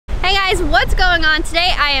Hey guys, what's going on?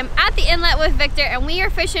 Today I am at the inlet with Victor and we are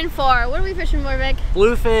fishing for, what are we fishing for, Vic?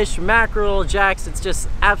 Bluefish, mackerel, jacks. It's just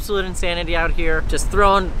absolute insanity out here. Just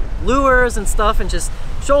throwing lures and stuff and just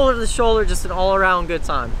shoulder to shoulder, just an all around good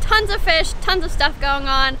time. Tons of fish, tons of stuff going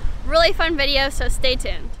on. Really fun video, so stay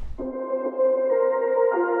tuned.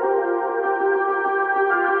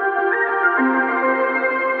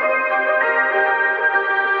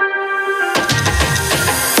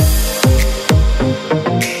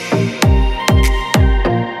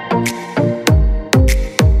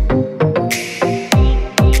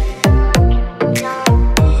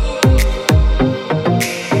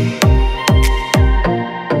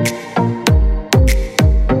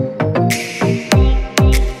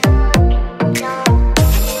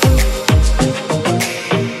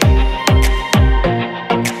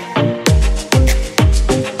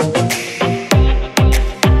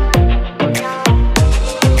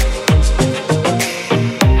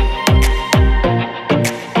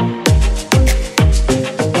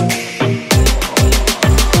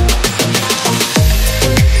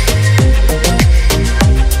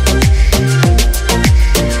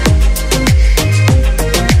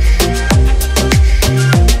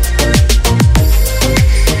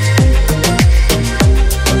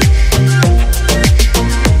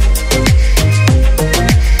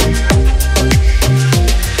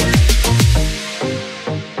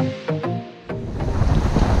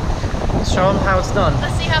 Show them how it's done.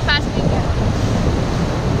 Let's see how fast we can go.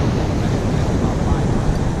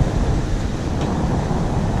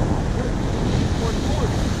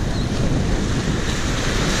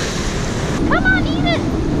 Come on, eat it!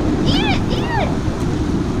 Eat it! Eat it!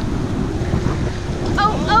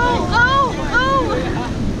 Oh, oh, oh, oh!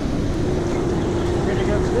 We're gonna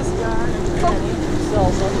go to this guy and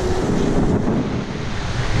sell some.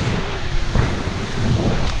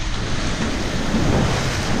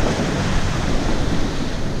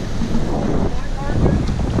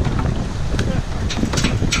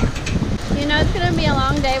 It's gonna be a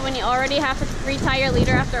long day when you already have to retie your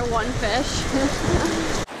leader after one fish.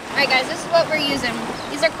 Alright guys, this is what we're using.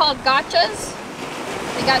 These are called gotchas.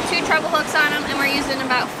 We got 2 treble hooks on them and we're using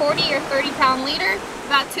about 40 or 30 pound leader,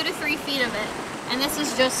 about 2 to 3 feet of it. And this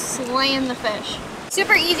is just slaying the fish.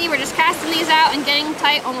 Super easy, we're just casting these out and getting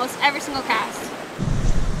tight almost every single cast.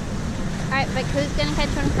 Alright, but who's gonna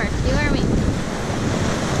catch one first? You or me?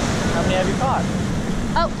 How many have you caught?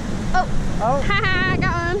 Oh, oh, oh. Haha,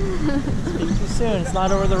 got one. Speak too soon, it's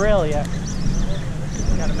not over the rail yet.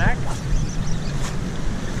 You got a mac? Yeah,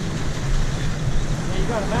 you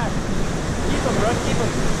got a mac. Keep them, Brook, keep them.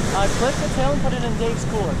 Clip the tail and put it in Dave's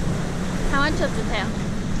cooler. How much of the tail?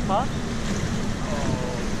 Huh?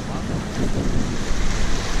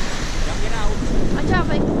 Watch out,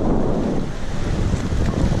 Vic.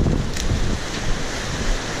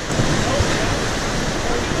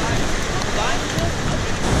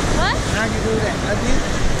 What? How you do that?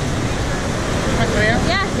 Again?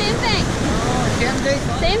 Yeah, same thing. Oh, same thing?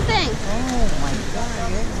 Same thing. Oh my God,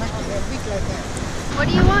 it's like that big like that. What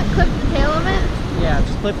do you want? Clip the tail of it? Yeah,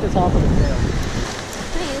 just clip the top of the tail.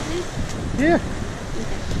 Pretty easy. Yeah.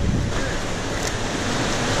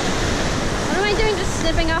 What am I doing? Just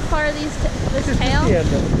snipping off part of this tail? Yeah,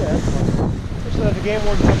 that's fine. Just let the game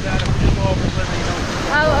warden come down and just go over and let me know.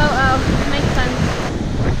 Oh, oh, oh. Makes sense.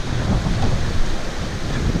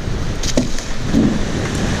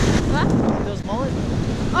 What? Those mullet?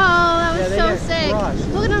 Oh, that was so sick. Crushed.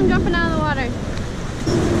 Look at them jumping out of the water.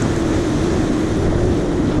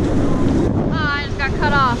 Oh, I just got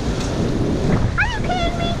cut off. Are you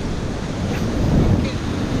kidding me?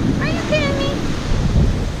 Are you kidding me?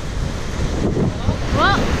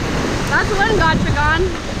 Well, that's one gotcha gone.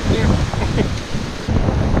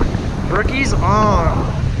 Rookie's on.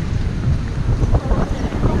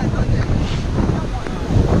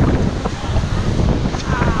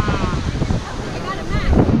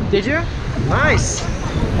 Did you? Nice.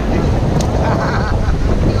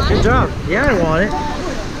 Good job. Yeah, I want it.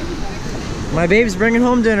 My babe's bringing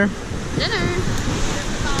home dinner. Dinner.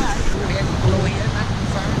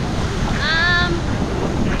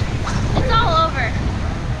 It's all over.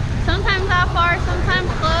 Sometimes out far, sometimes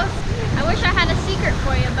close. I wish I had a secret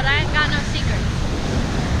for you, but I ain't got no secret.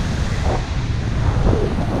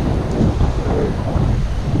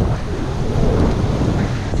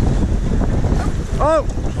 Oh!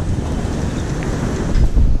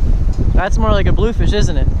 That's more like a bluefish,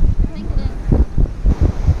 isn't it? I think it is.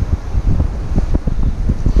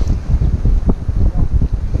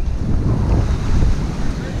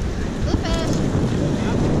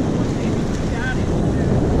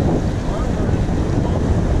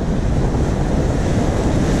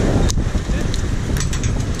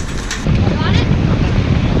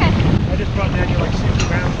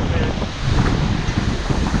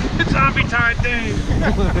 Dang.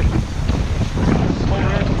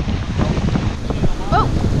 Oh,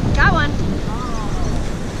 got one.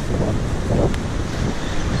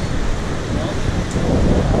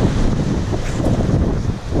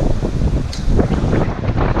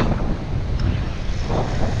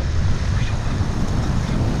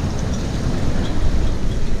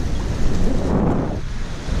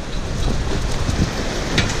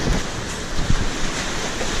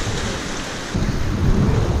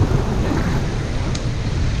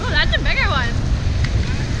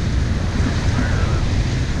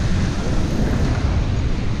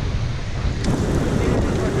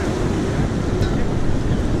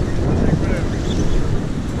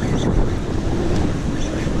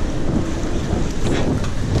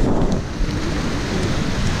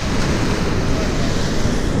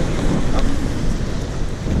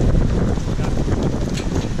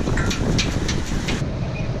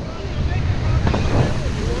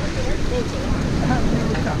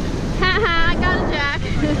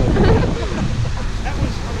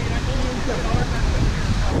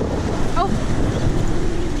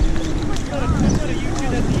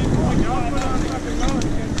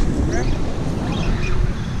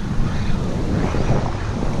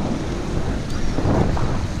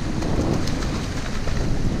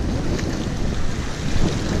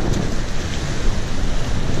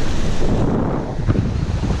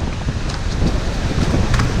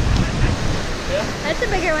 That's a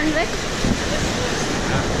bigger one, Vic.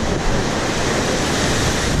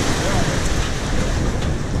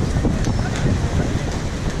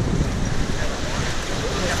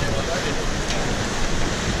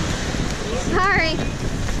 Sorry.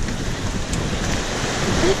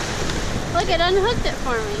 Look, it unhooked it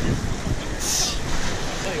for me.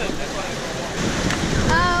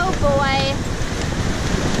 Oh boy.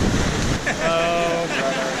 Oh,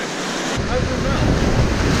 brother.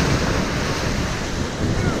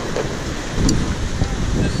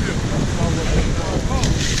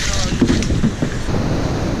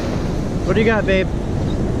 What do you got, babe?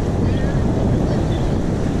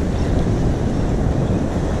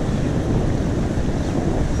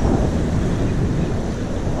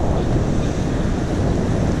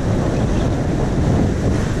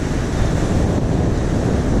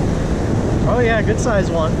 Oh yeah, good size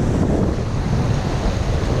one.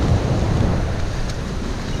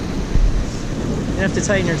 You have to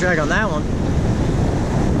tighten your drag on that one.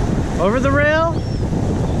 Over the rail.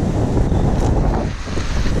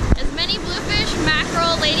 As many bluefish,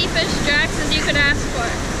 mackerel, ladyfish, jacks as you could ask for.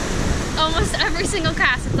 Almost every single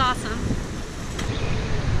cast, it's awesome.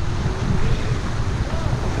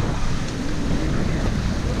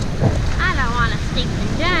 I don't want to stick the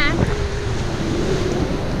jack.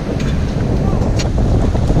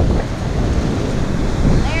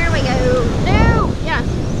 There we go. No! Yes.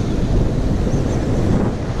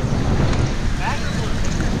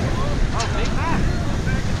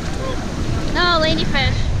 No,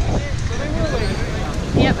 ladyfish.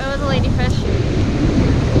 Yep, it was a ladyfish.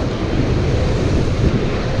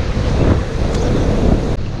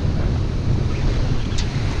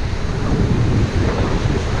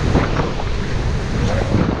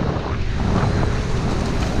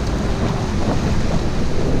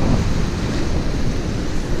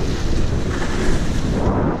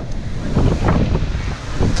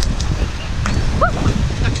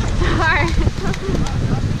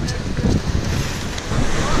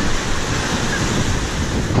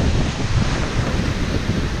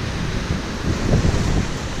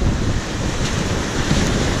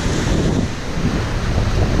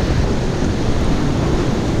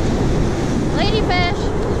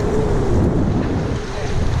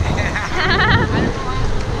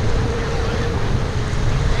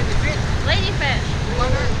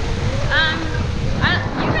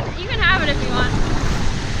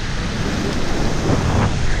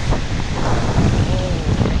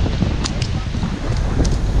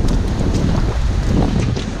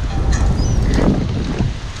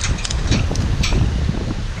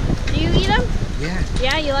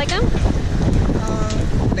 Yeah, you like them?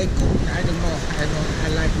 They cook. I don't know. I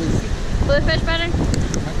like bluefish. Bluefish better?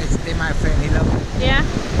 But they're my friend. They love it. Yeah.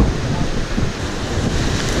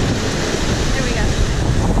 Here we go.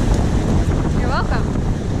 You're welcome.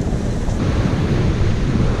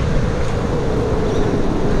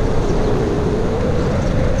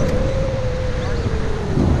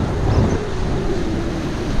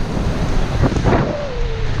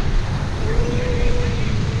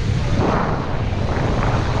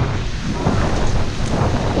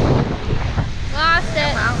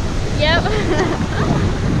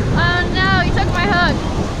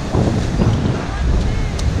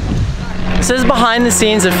 this is behind the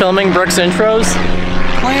scenes of filming Brook's intros.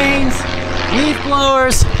 Planes, leaf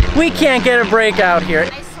blowers, we can't get a break out here.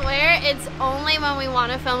 I swear it's only when we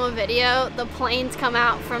want to film a video, the planes come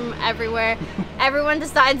out from everywhere. Everyone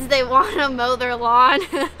decides they want to mow their lawn.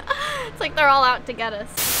 It's like they're all out to get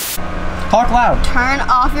us. Talk loud. Turn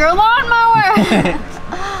off your lawnmower.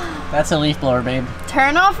 That's a leaf blower, babe.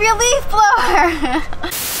 Turn off your leaf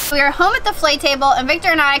blower. We are home at the fillet table, and Victor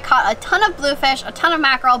and I caught a ton of bluefish, a ton of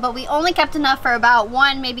mackerel, but we only kept enough for about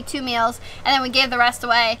 1, maybe 2 meals, and then we gave the rest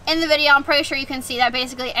away. In the video, I'm pretty sure you can see that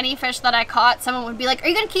basically any fish that I caught, someone would be like, are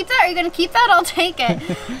you gonna keep that? Are you gonna keep that? I'll take it.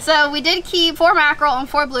 So we did keep 4 mackerel and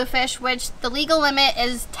 4 bluefish, which the legal limit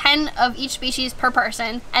is 10 of each species per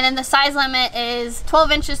person, and then the size limit is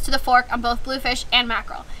 12 inches to the fork on both bluefish and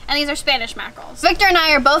mackerel. And these are Spanish mackerels. Victor and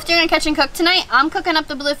I are both doing a catch and cook tonight. I'm cooking up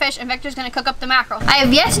the bluefish and Victor's gonna cook up the mackerel. I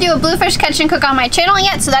have yet to do a bluefish catch and cook on my channel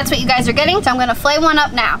yet, so that's what you guys are getting. So I'm gonna fillet one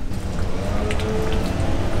up now.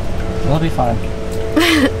 It'll be fine.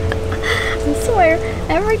 I swear,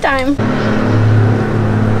 every time.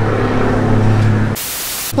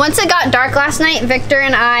 Once it got dark last night, Victor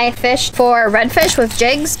and I fished for redfish with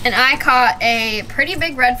jigs, and I caught a pretty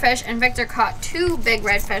big redfish and Victor caught 2 big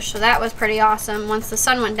redfish, so that was pretty awesome once the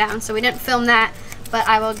sun went down. So we didn't film that, but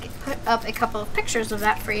I will put up a couple of pictures of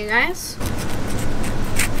that for you guys.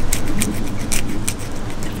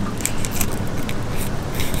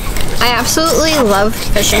 I absolutely love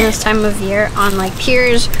fishing this time of year on like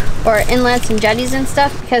piers or inlets and jetties and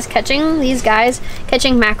stuff, because catching these guys,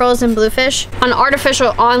 catching mackerels and bluefish on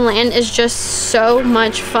artificial on land is just so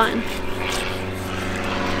much fun.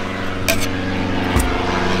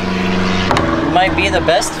 Might be the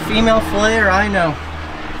best female filleter I know.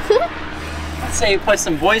 I'd say you put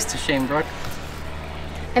some boys to shame, Brook.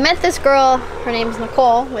 I met this girl, her name's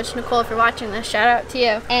Nicole, which Nicole, if you're watching this, shout out to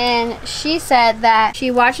you. And she said that she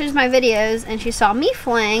watches my videos and she saw me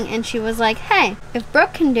filleting and she was like, hey, if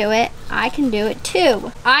Brook can do it, I can do it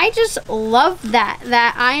too. I just love that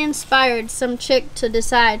I inspired some chick to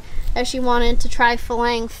decide that she wanted to try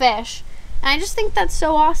filleting fish. And I just think that's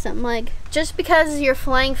so awesome. Like, just because you're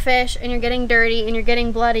filleting fish and you're getting dirty and you're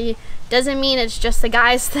getting bloody doesn't mean it's just the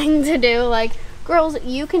guy's thing to do. Like, girls,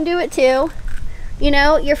 you can do it too. You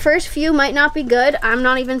know, your first few might not be good. I'm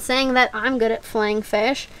not even saying that I'm good at filleting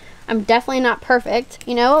fish. I'm definitely not perfect.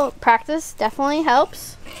 You know, practice definitely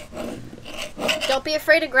helps. Don't be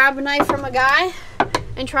afraid to grab a knife from a guy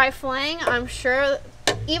and try filleting. I'm sure,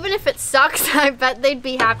 even if it sucks, I bet they'd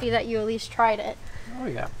be happy that you at least tried it. Oh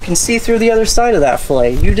yeah. You can see through the other side of that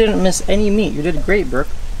fillet. You didn't miss any meat. You did great, Brook.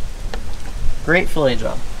 Great fillet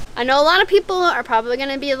job. I know a lot of people are probably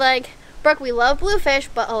gonna be like, Brook, we love bluefish,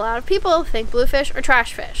 but a lot of people think bluefish are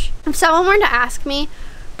trash fish. If someone were to ask me,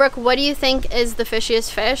 Brook, what do you think is the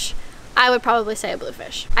fishiest fish? I would probably say a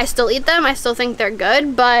bluefish. I still eat them, I still think they're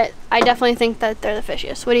good, but I definitely think that they're the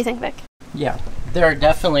fishiest. What do you think, Vic? Yeah, they're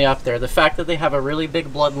definitely up there. The fact that they have a really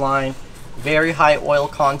big bloodline, very high oil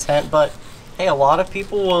content, but hey, a lot of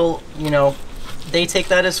people will, you know, they take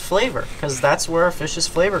that as flavor, because that's where a fish's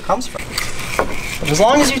flavor comes from. But as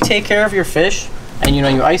long as you take care of your fish, and you know,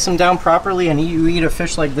 you ice them down properly and you eat a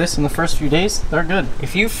fish like this in the first few days, they're good.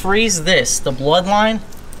 If you freeze this, the bloodline,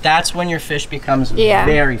 that's when your fish becomes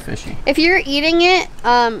very fishy. If you're eating it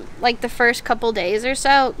like the first couple days or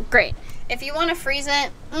so, great. If you want to freeze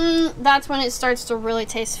it, that's when it starts to really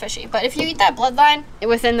taste fishy. But if you eat that bloodline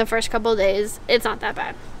within the first couple days, it's not that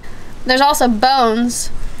bad. There's also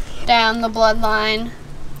bones down the bloodline.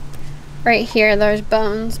 Right here, there's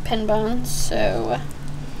bones, pin bones, so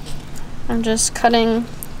I'm just cutting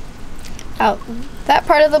out that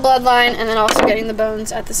part of the bloodline and then also getting the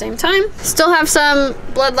bones at the same time. Still have some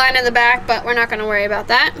bloodline in the back, but we're not going to worry about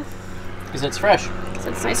that. Because it's fresh. Because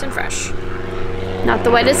it's nice and fresh. Not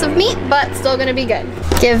the whitest of meat, but still going to be good.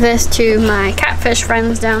 Give this to my catfish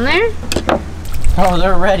friends down there. Oh,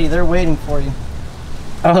 they're ready. They're waiting for you.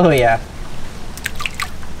 Oh, yeah.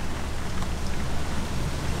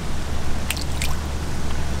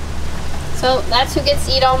 So that's who gets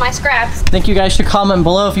to eat all my scraps. I think you guys should comment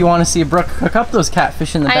below if you want to see Brook cook up those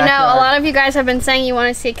catfish in the backyard. I know, a lot of you guys have been saying you want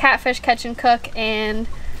to see a catfish catch and cook, and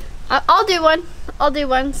I'll do one. I'll do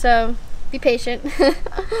one, so be patient.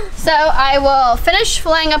 So I will finish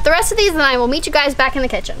filleting up the rest of these and I will meet you guys back in the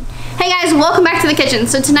kitchen. Hey guys, welcome back to the kitchen.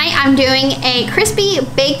 So tonight I'm doing a crispy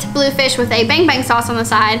baked bluefish with a bang bang sauce on the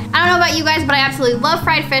side. I don't know about you guys, but I absolutely love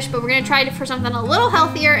fried fish, but we're gonna try it for something a little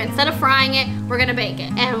healthier. Instead of frying it, we're gonna bake it.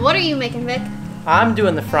 And what are you making, Vic? I'm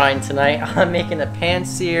doing the frying tonight. I'm making a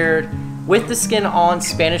pan-seared with the skin on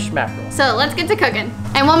Spanish mackerel. So let's get to cooking.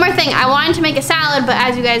 And one more thing, I wanted to make a salad, but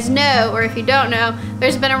as you guys know, or if you don't know,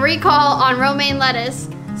 there's been a recall on romaine lettuce.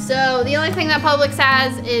 So the only thing that Publix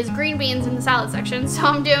has is green beans in the salad section. So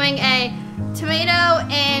I'm doing a tomato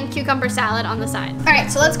and cucumber salad on the side. All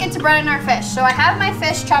right, so let's get to breading our fish. So I have my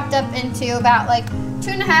fish chopped up into about like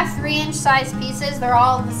 2.5, 3-inch size pieces. They're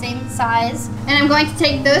all the same size. And I'm going to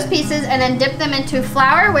take those pieces and then dip them into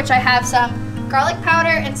flour, which I have some garlic powder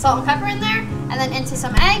and salt and pepper in there, and then into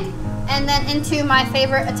some egg, and then into my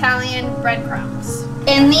favorite Italian breadcrumbs.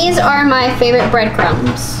 And these are my favorite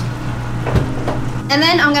breadcrumbs. And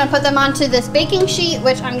then I'm gonna put them onto this baking sheet,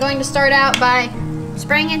 which I'm going to start out by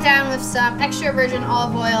spraying it down with some extra virgin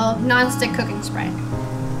olive oil non-stick cooking spray.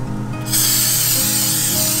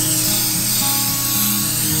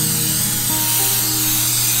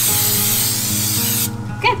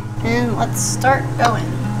 Okay, and let's start going.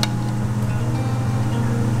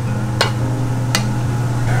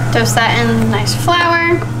 Toast that in nice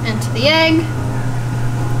flour into the egg.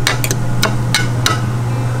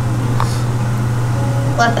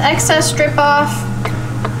 Let the excess drip off,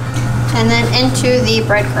 and then into the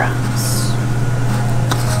breadcrumbs.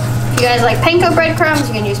 If you guys like panko breadcrumbs,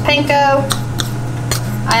 you can use panko.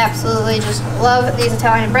 I absolutely just love these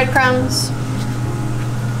Italian breadcrumbs.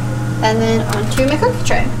 And then onto my cookie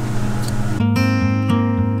tray.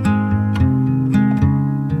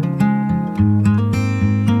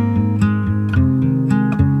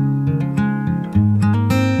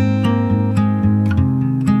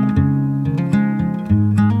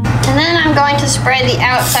 I'm going to spray the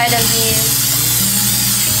outside of these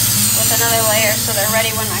with another layer so they're ready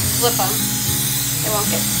when I flip them. They won't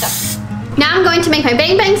get stuck. Now I'm going to make my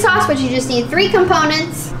bang bang sauce, which you just need 3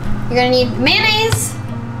 components. You're going to need mayonnaise,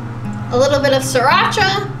 a little bit of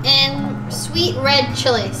sriracha, and sweet red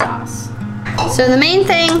chili sauce. So the main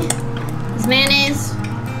thing is mayonnaise.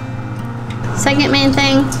 Second main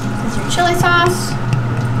thing is your chili sauce.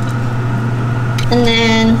 And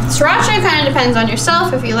then sriracha kind of depends on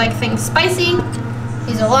yourself. If you like things spicy,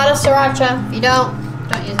 use a lot of sriracha. If you don't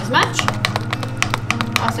use as much.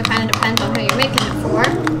 Also kind of depends on who you're making it for.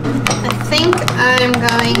 I think I'm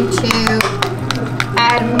going to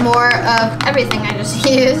add more of everything I just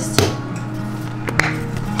used.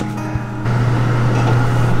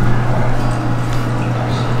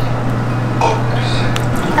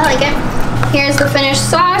 I like it. Here's the finished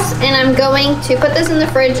sauce, and I'm going to put this in the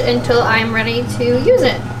fridge until I'm ready to use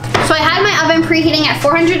it. So I had my oven preheating at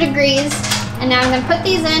 400 degrees, and now I'm gonna put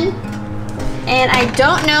these in, and I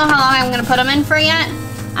don't know how long I'm gonna put them in for yet.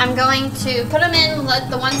 I'm going to put them in, let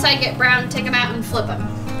the one side get brown, take them out, and flip them.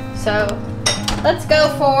 So let's go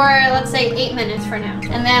for, let's say 8 minutes for now,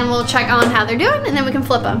 and then we'll check on how they're doing, and then we can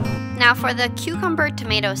flip them. Now for the cucumber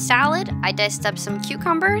tomato salad, I diced up some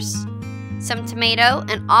cucumbers, some tomato,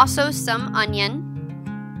 and also some onion.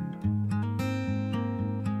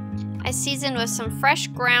 I seasoned with some fresh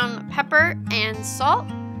ground pepper and salt.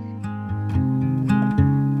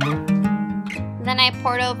 Then I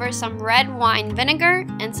poured over some red wine vinegar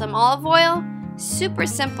and some olive oil. Super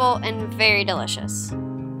simple and very delicious.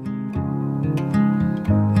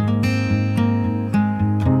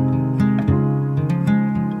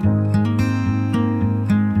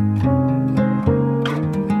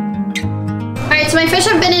 So my fish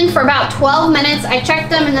have been in for about 12 minutes. I checked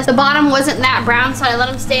them and the bottom wasn't that brown, so I let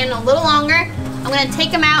them stay in a little longer. I'm gonna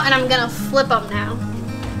take them out and I'm gonna flip them now.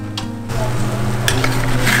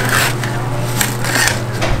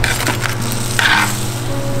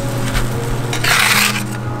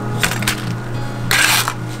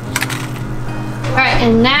 All right,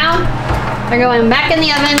 and now they're going back in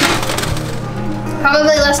the oven.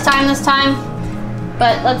 Probably less time this time,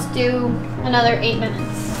 but let's do another 8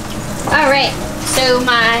 minutes. All right. So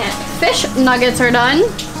my fish nuggets are done.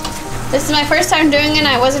 This is my first time doing it, and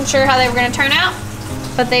I wasn't sure how they were gonna turn out,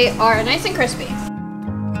 but they are nice and crispy.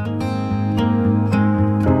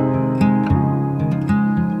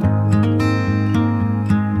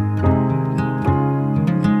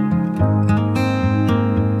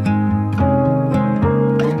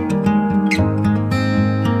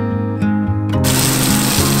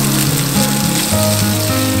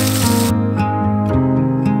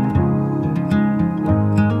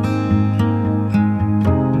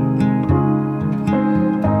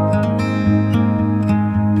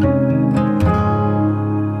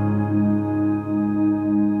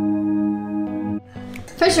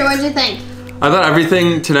 Fisher, what did you think? I thought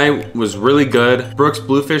everything tonight was really good. Brook's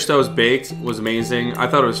bluefish that was baked was amazing. I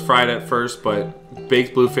thought it was fried at first, but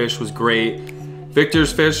baked bluefish was great.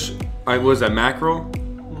 Victor's fish, was that mackerel?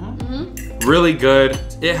 Really good.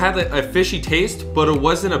 It had a fishy taste, but it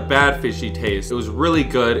wasn't a bad fishy taste. It was really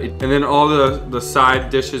good. And then all the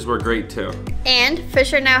side dishes were great too. And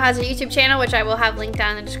Fisher now has a YouTube channel, which I will have linked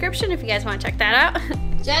down in the description if you guys want to check that out.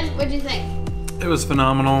 Jed, what'd you think? It was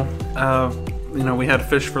phenomenal. You know, we had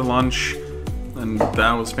fish for lunch, and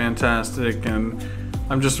that was fantastic. And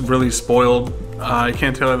I'm just really spoiled. I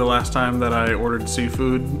can't tell you the last time that I ordered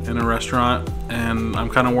seafood in a restaurant, and I'm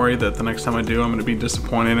kind of worried that the next time I do, I'm going to be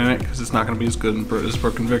disappointed in it because it's not going to be as good as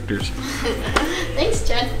Brook and Victor's. Thanks,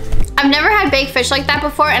 Jed. I've never had baked fish like that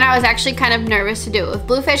before, and I was actually kind of nervous to do it with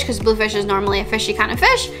Bluefish because Bluefish is normally a fishy kind of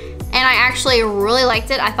fish, and I actually really liked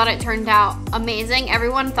it. I thought it turned out amazing.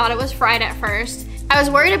 Everyone thought it was fried at first. I was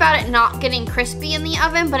worried about it not getting crispy in the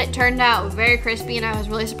oven, but it turned out very crispy, and I was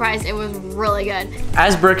really surprised. It was really good.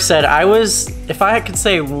 As Brooke said, if I could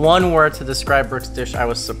say one word to describe Brooke's dish, I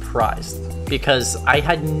was surprised, because I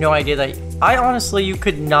had no idea that, honestly, you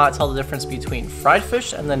could not tell the difference between fried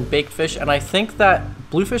fish and then baked fish, and I think that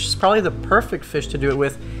Bluefish is probably the perfect fish to do it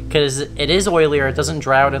with because it is oilier, it doesn't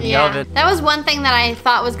dry out in the oven. That was one thing that I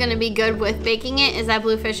thought was gonna be good with baking it, is that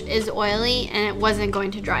Bluefish is oily and it wasn't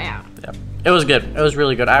going to dry out. Yeah. It was good. It was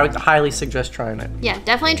really good. I would highly suggest trying it. Yeah,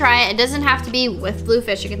 definitely try it. It doesn't have to be with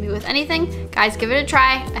Bluefish. It can be with anything. Guys, give it a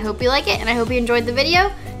try. I hope you like it, and I hope you enjoyed the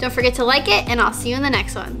video. Don't forget to like it, and I'll see you in the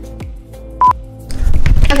next one.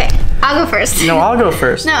 Okay, I'll go first. No, I'll go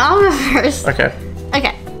first. No, I'll go first. Okay.